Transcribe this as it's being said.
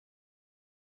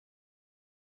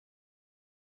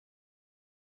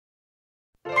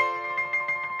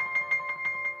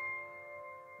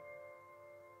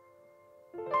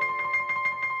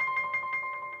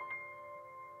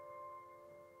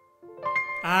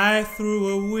I threw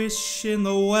a wish in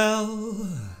the well.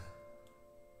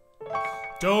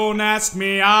 Don't ask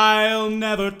me, I'll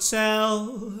never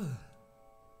tell.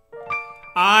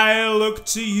 I looked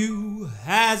to you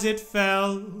as it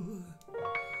fell,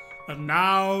 and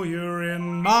now you're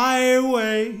in my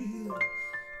way.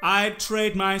 I'd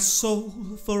trade my soul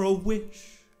for a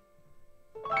wish,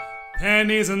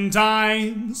 pennies and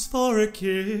dimes for a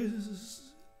kiss.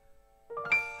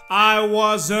 I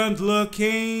wasn't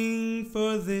looking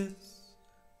for this,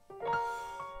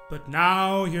 but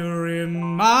now you're in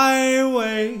my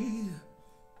way.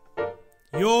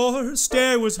 Your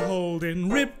stare was holding,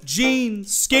 ripped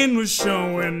jeans, skin was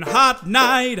showing, hot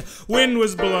night, wind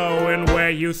was blowing. Where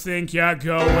you think you're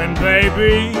going,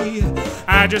 baby?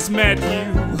 I just met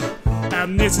you,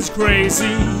 and this is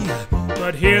crazy,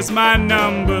 but here's my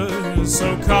number,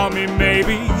 so call me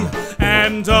maybe.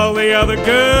 And all the other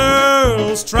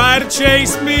girls try to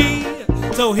chase me,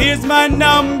 so here's my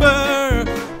number,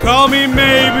 call me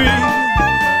maybe.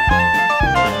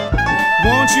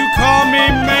 Won't you call me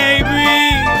maybe?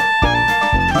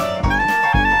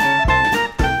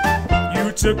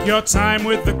 You took your time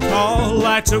with the call,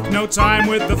 I took no time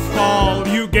with the fall.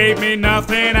 You gave me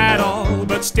nothing at all,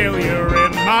 but still you're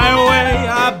in my way.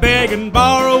 I beg and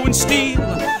borrow and steal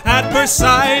at first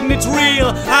sight, and it's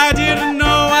real. I didn't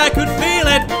know I could feel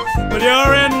it, but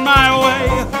you're in my way.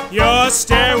 Your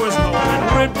stare was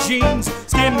holding, ripped jeans,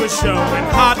 skin was showing,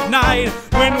 hot night,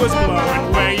 wind was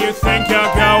blowing. Where you think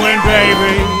you're going,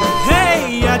 baby?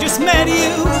 Hey, I just met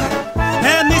you,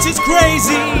 and this is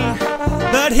crazy,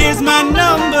 but here's my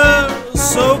number,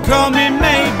 so call me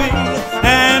maybe.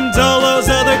 And all those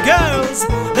other girls,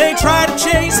 they try to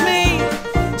chase me,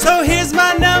 so here's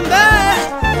my number,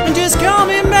 and just call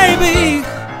me maybe.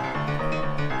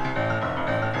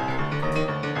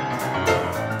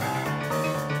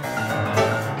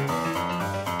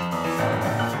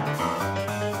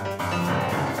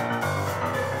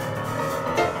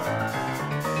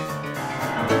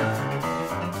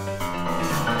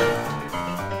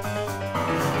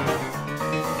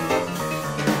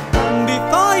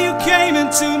 Before you came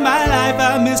into my life,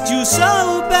 I missed you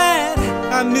so bad.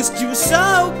 I missed you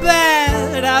so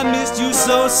bad. I missed you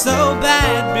so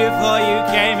bad. Before you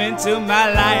came into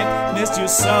my life, missed you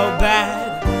so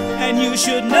bad. And you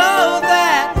should know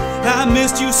that I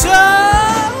missed you so.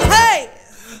 Hey,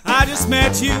 I just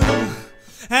met you,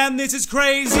 and this is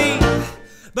crazy,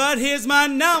 but here's my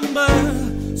number,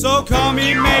 so call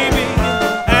me maybe.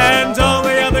 And all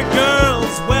the other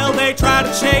girls, well, they try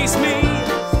to chase me,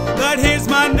 but here's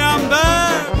my number,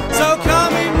 so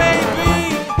call me maybe.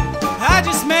 I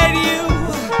just met you,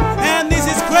 and this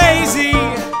is crazy,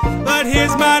 but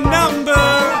here's my number,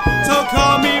 so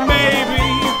call me maybe.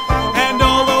 And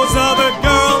all those other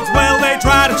girls, well, they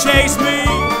try to chase me,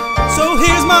 so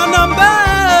here's my number.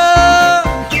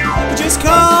 Just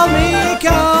call me,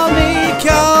 call me,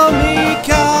 call me,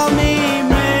 call me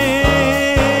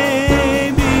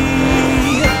maybe.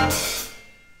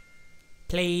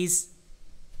 Please.